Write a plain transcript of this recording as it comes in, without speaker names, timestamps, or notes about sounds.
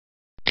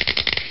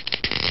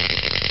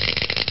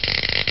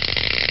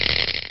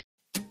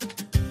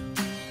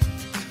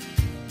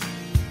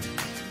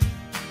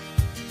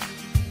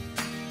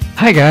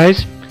Hi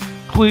guys,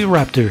 Pulley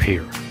Raptor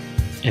here.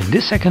 In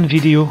this second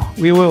video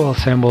we will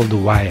assemble the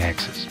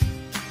Y-axis.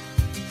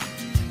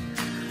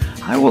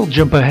 I will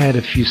jump ahead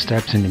a few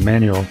steps in the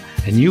manual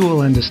and you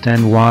will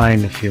understand why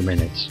in a few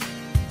minutes.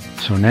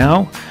 So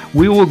now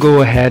we will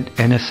go ahead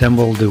and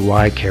assemble the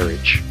Y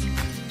carriage.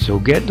 So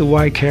get the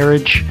Y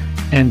carriage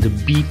and the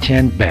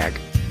B10 bag.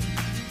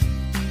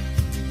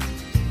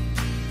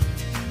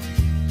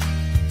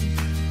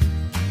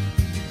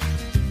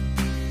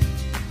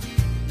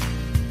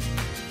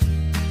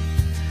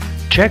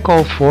 Check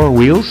all four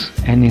wheels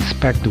and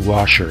inspect the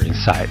washer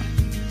inside.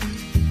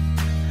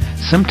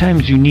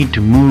 Sometimes you need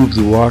to move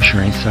the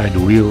washer inside the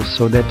wheel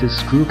so that the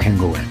screw can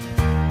go in.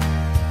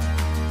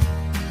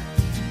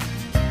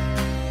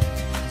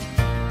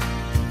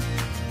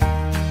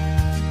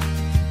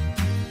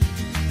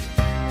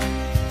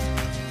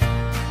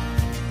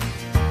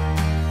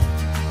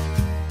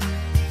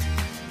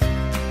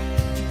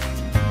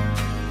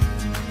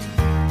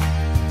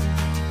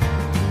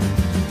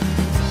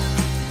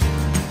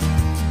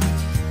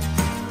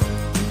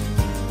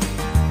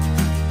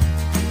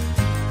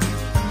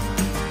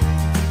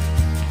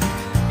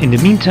 In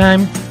the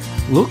meantime,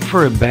 look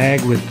for a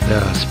bag with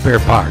spare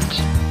parts.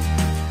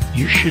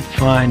 You should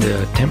find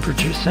a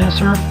temperature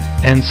sensor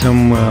and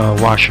some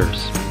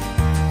washers.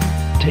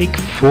 Take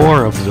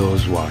 4 of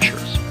those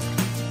washers.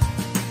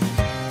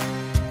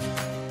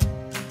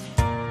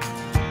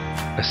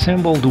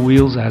 Assemble the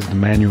wheels as the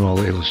manual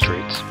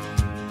illustrates.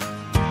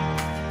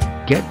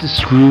 Get the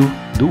screw,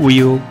 the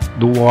wheel,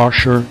 the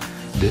washer,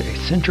 the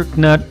eccentric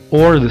nut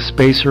or the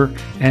spacer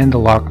and the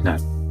lock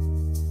nut.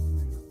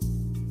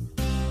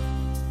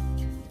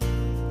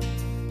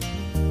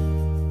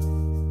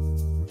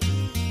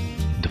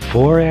 The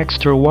 4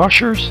 extra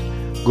washers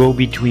go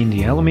between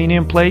the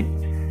aluminum plate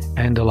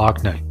and the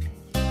lock nut.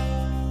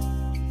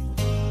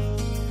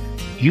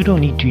 You don't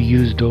need to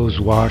use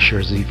those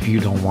washers if you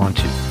don't want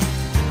to.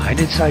 I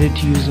decided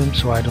to use them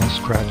so I don't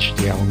scratch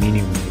the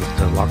aluminum with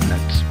the lock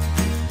nuts.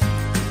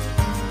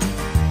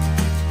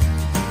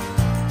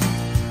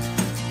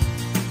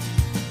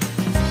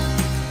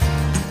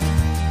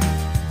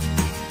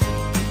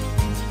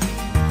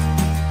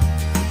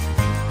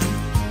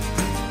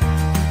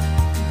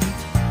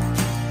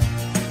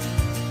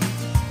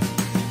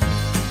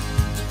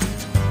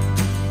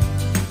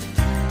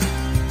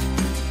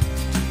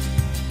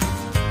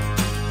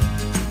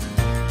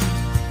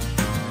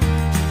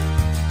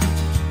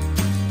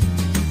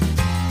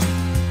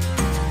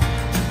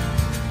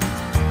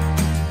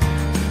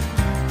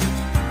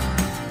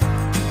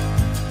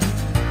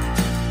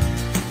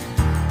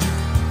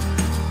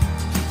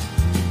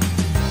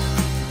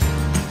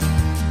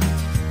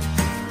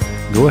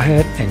 Go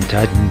ahead and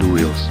tighten the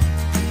wheels.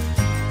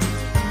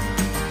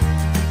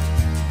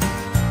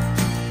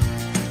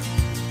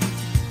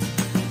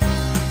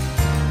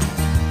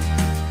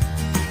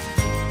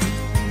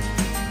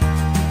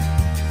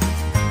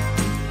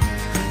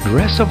 The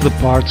rest of the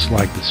parts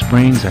like the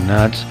springs and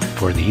nuts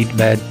for the heat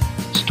bed,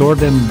 store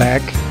them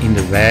back in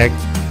the bag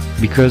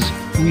because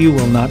we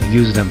will not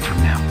use them for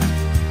now.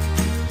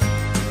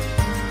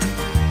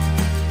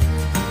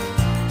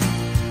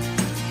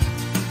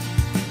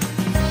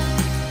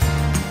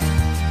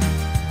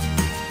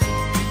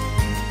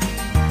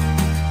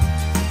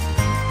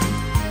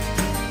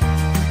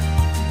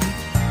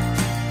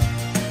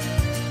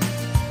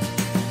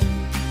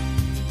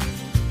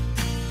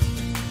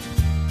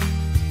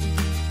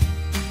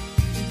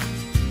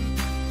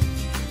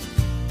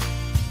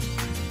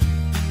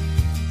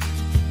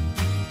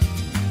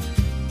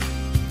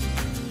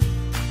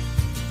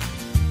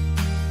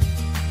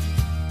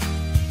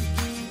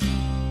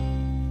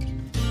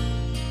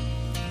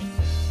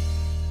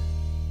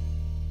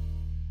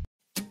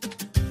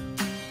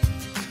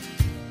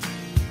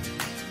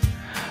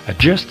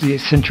 Adjust the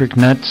eccentric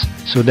nuts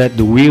so that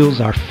the wheels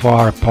are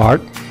far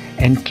apart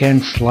and can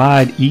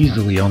slide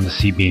easily on the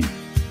C-beam.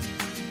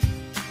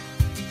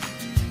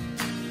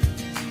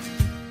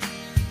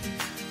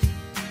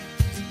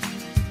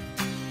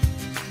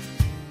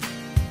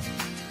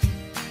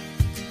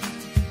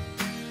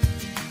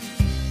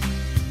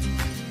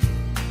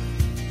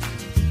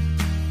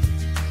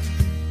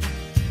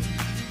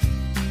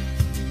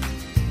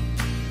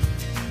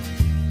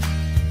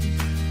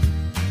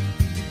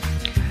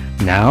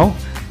 Now,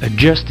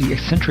 adjust the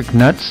eccentric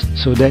nuts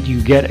so that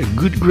you get a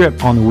good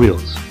grip on the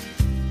wheels.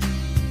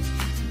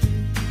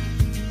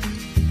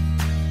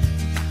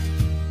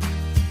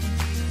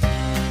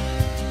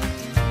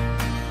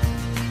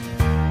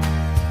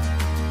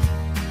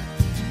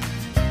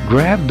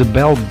 Grab the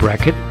belt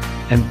bracket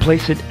and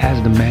place it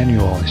as the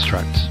manual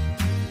instructs.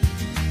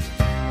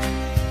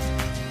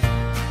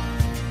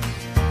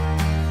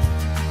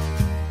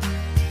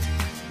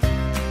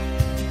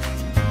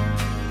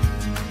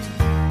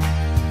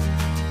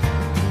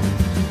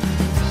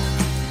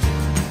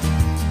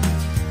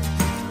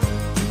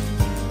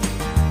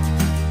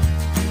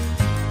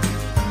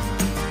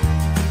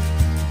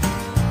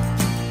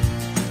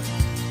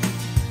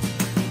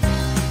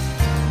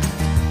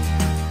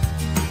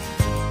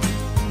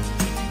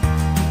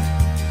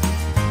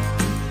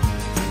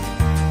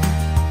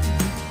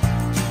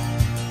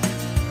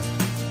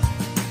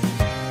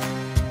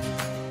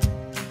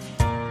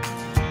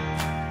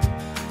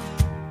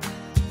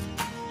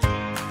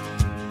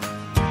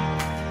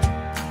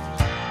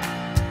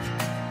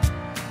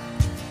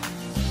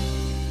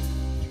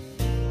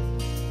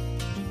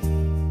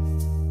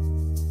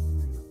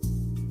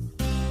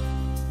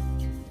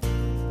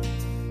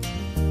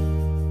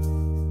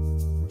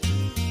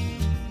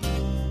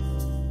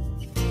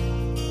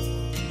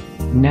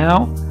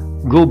 Now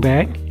go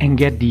back and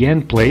get the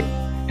end plate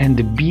and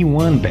the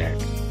B1 back.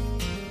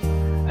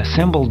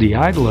 Assemble the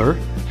idler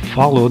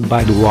followed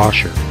by the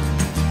washer.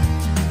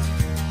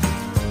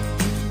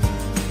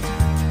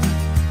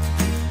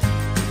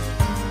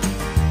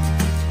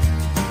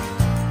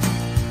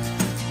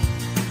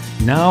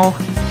 Now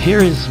here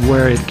is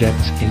where it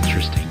gets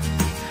interesting.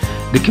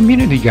 The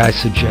community guide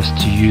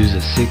suggests to use a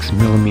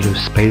 6mm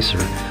spacer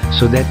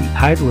so that the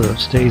idler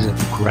stays at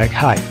the correct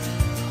height.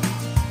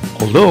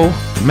 Although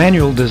the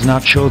manual does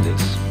not show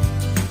this.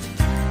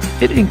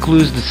 It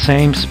includes the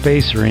same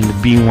spacer in the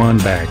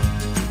B1 bag.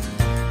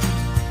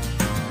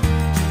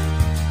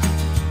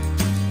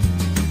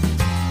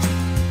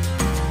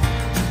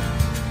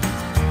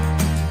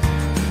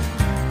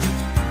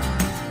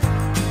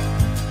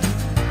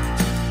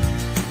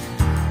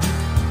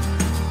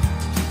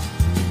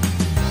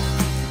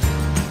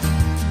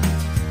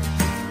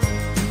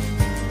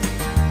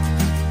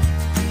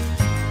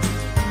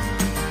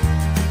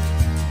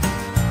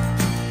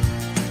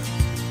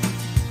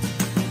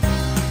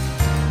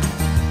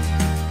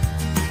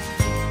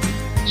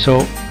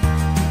 So,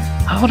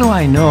 how do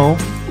I know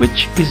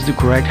which is the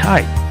correct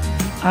height?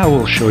 I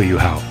will show you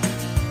how.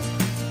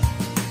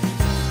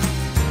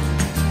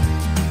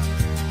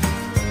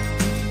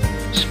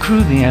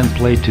 Screw the end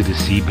plate to the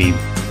C-beam.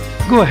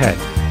 Go ahead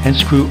and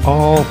screw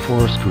all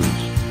 4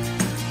 screws.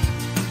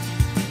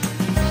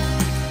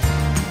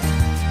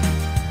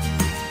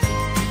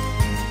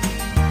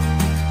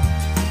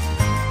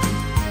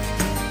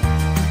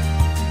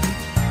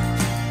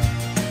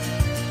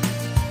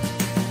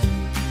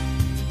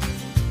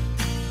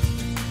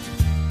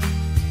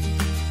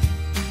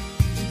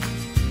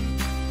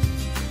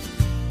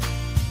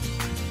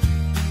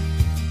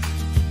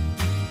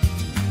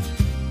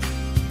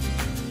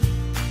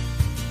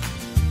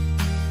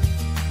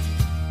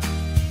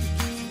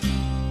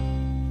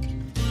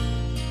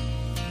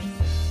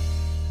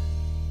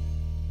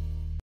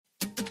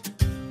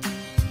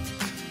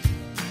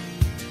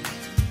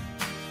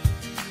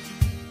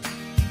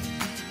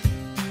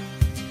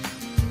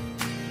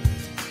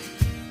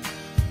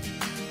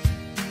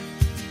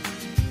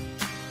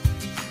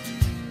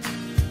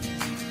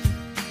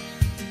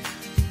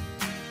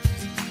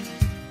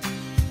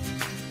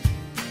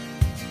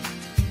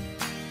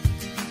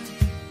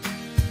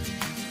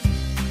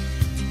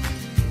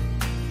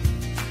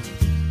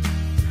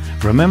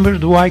 Remember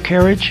the Y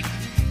carriage?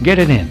 Get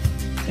it in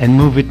and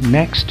move it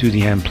next to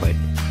the end plate.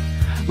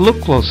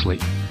 Look closely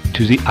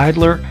to the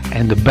idler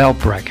and the belt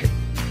bracket.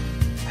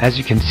 As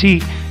you can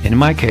see, in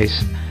my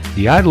case,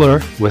 the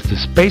idler with the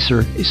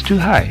spacer is too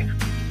high,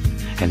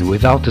 and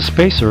without the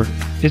spacer,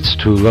 it's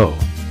too low.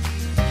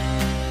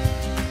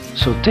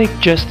 So take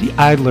just the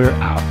idler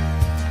out.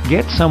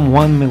 Get some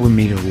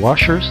 1mm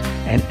washers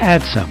and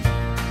add some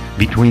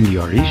between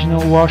the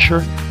original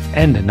washer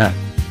and the nut.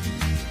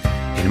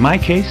 In my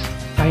case,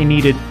 I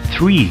needed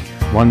 3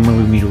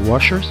 1mm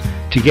washers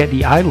to get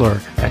the idler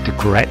at the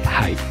correct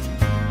height.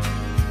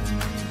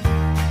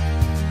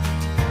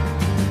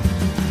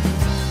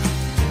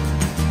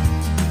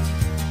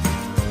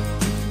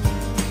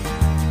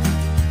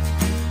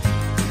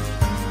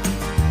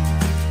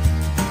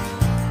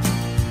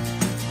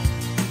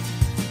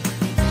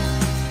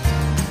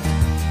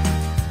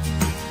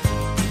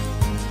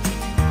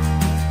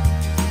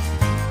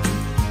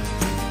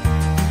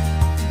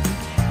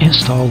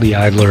 Install the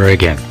idler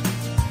again.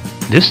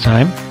 This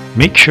time,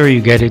 make sure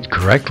you get it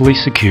correctly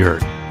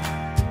secured.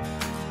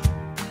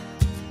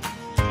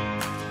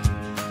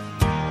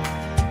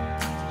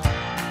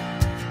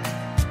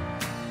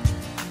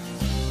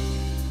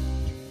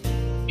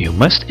 You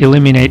must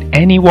eliminate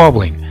any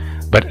wobbling,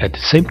 but at the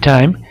same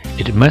time,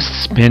 it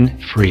must spin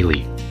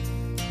freely.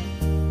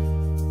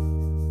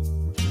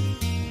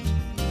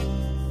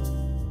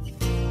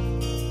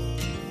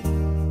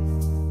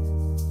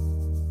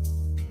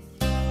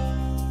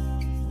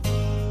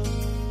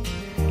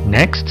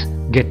 Next,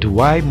 get the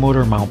Y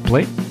motor mount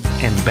plate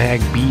and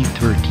bag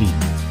B13.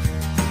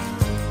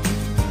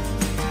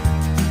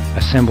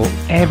 Assemble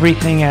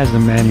everything as the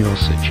manual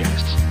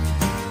suggests.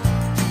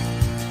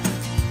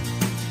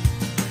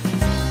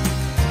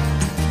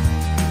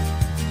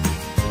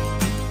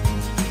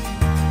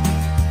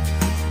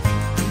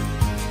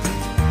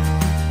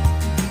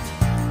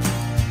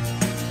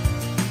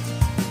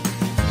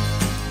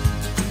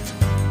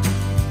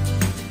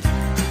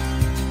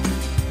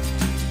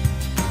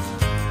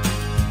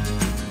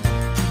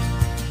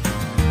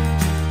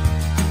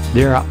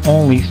 There are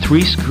only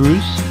 3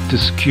 screws to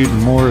secure the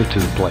motor to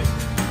the plate.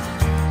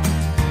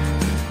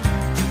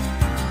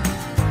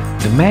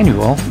 The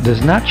manual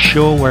does not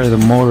show where the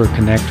motor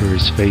connector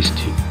is faced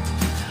to.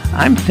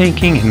 I'm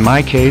thinking in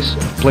my case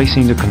of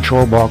placing the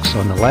control box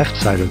on the left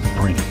side of the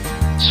printer,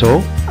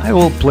 so I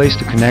will place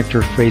the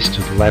connector face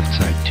to the left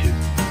side too.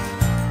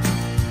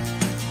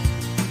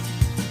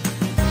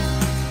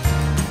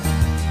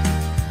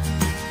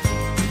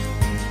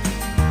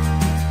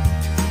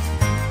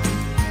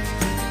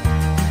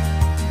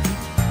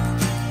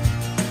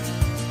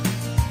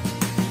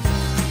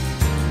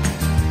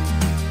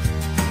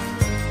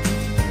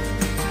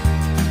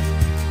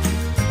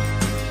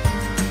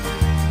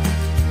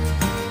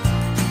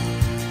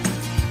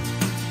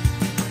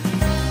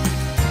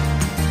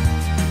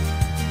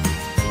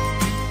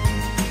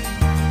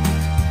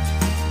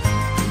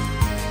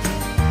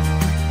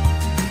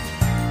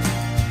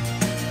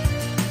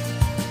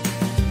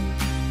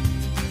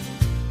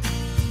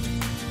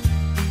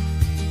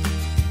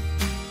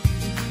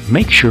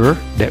 Make sure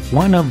that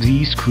one of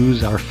these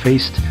screws are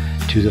faced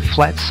to the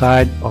flat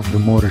side of the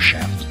motor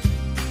shaft.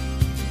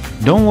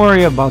 Don't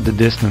worry about the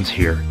distance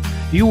here,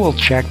 you will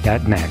check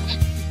that next.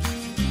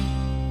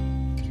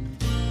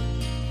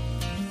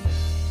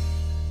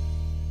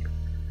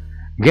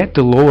 Get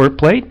the lower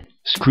plate,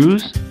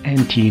 screws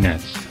and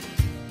T-nuts.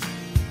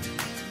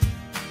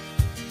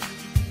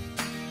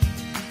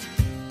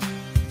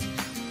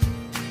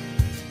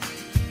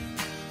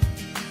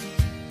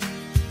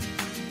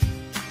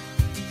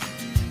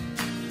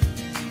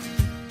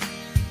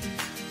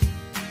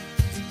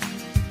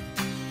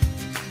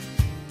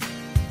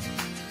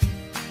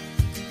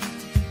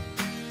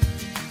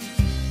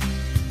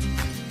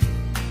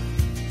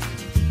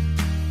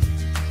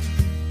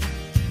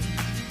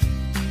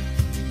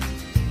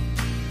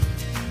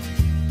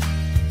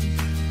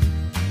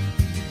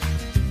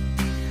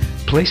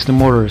 Place the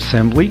motor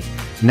assembly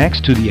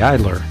next to the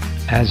idler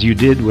as you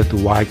did with the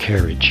Y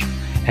carriage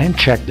and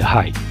check the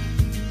height.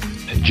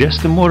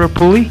 Adjust the motor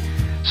pulley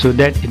so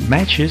that it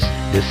matches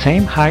the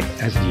same height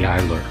as the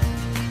idler.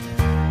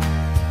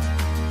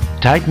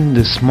 Tighten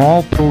the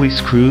small pulley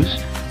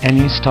screws and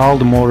install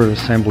the motor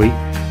assembly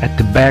at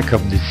the back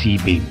of the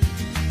C-beam.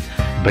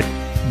 But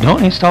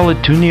don't install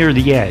it too near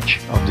the edge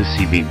of the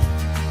C-beam.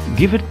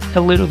 Give it a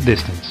little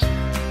distance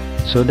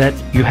so that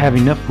you have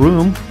enough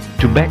room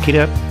to back it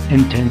up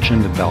and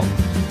tension the belt.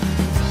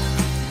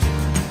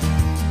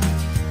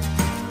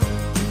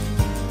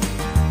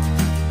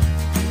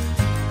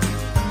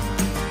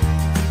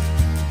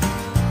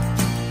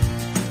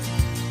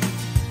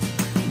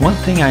 One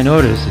thing I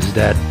noticed is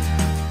that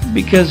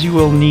because you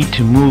will need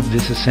to move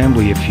this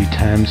assembly a few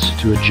times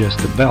to adjust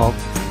the belt,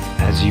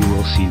 as you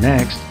will see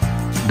next,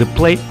 the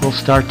plate will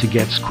start to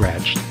get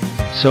scratched.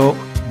 So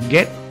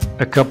get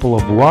a couple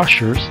of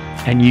washers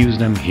and use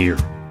them here.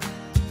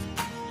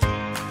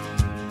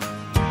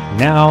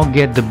 Now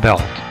get the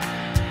belt.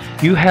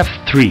 You have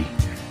three.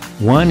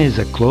 One is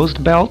a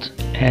closed belt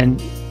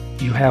and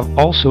you have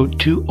also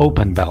two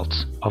open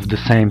belts of the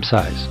same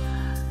size.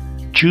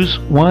 Choose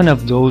one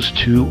of those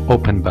two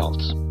open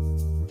belts.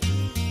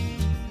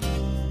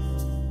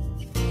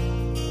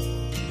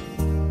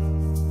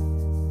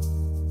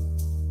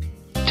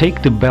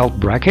 Take the belt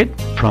bracket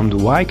from the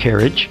Y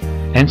carriage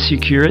and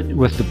secure it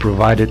with the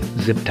provided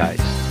zip ties.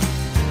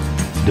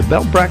 The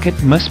belt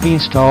bracket must be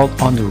installed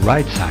on the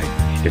right side.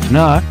 If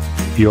not,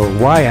 your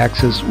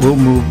Y-axis will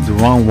move the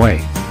wrong way.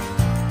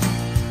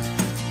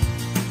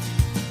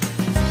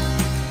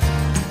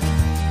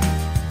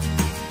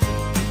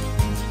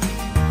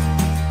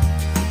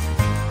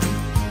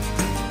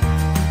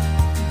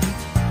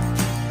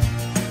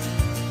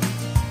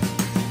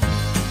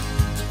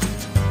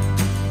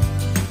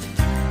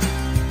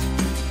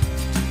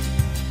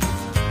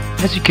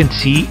 As you can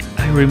see,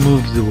 I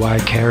removed the Y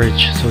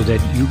carriage so that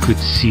you could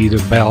see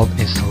the belt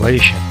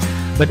installation,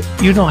 but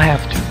you don't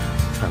have to,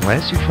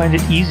 unless you find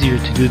it easier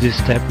to do this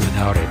step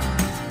without it.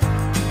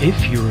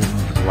 If you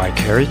remove the Y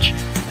carriage,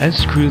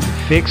 unscrew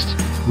the fixed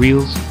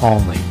wheels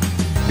only.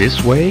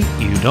 This way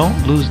you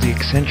don't lose the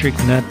eccentric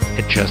nut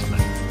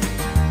adjustment.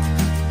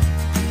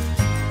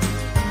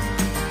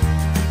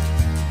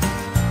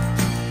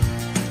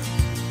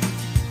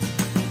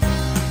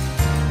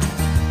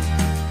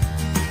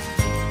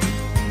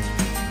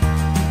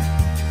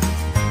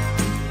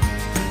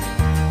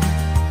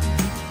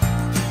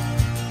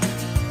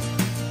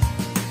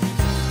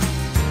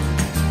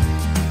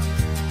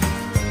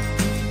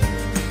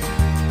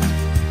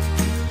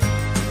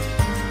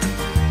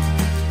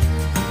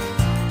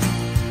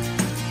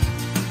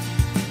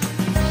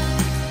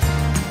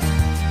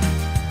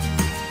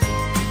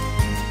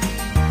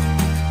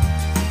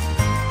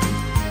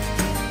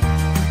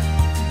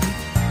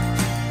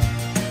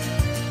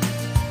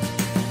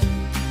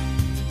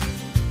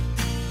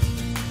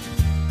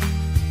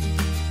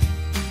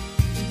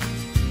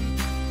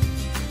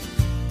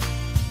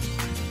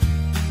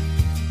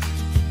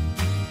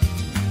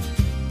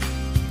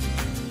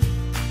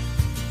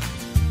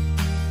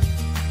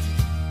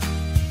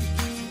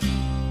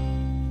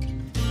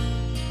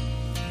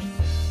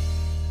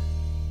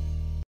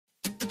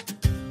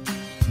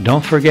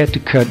 Don't forget to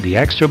cut the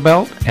extra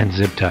belt and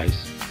zip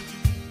ties.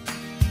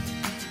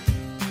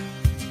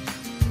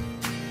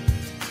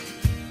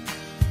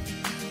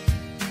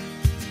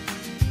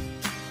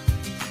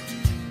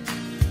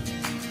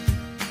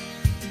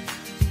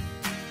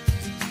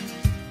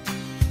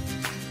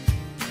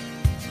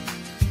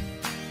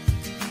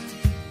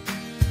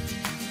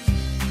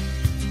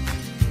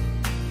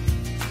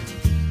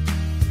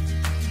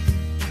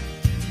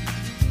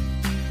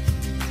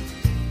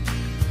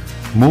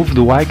 Move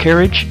the Y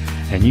carriage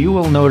and you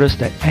will notice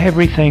that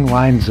everything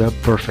lines up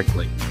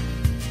perfectly.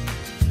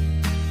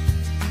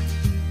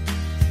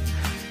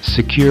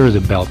 Secure the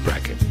belt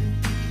bracket.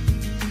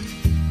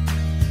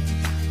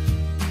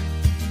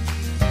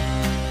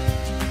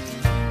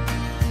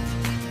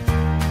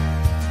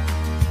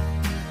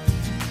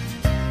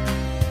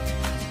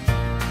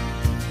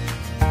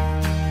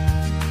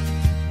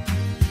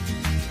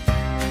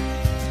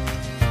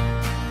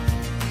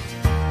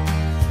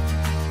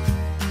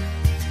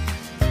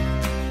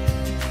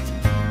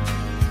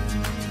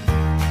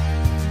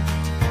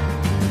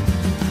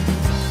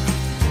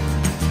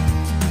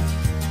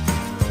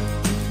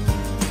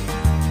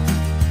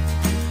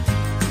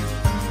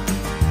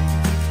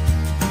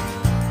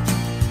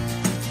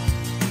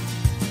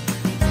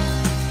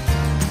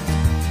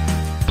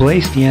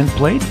 place the end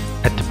plate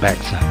at the back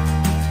side.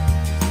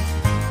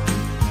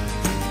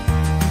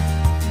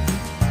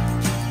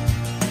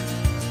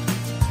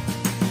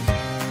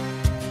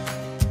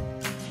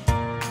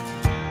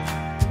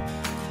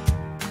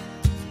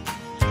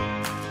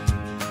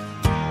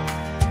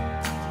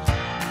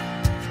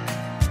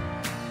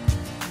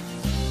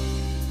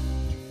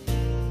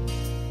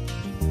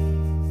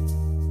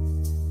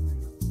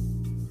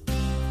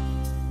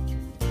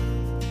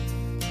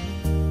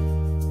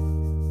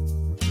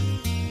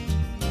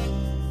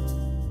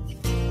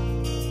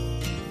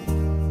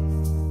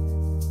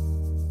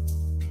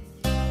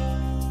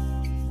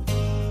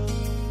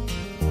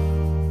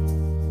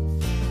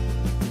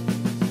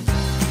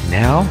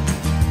 Now,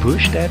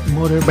 push that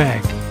motor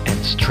back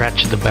and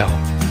stretch the belt.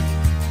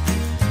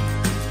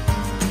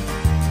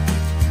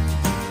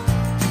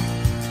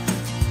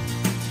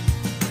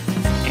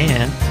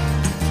 And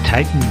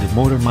tighten the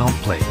motor mount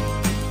plate.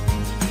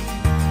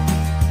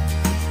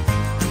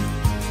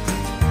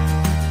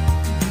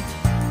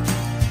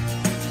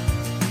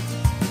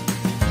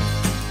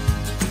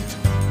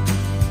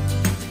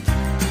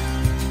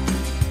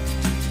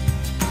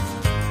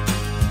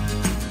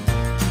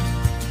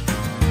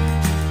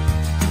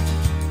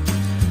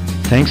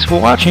 Thanks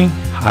for watching.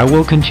 I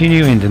will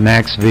continue in the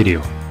next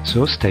video,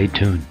 so stay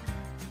tuned.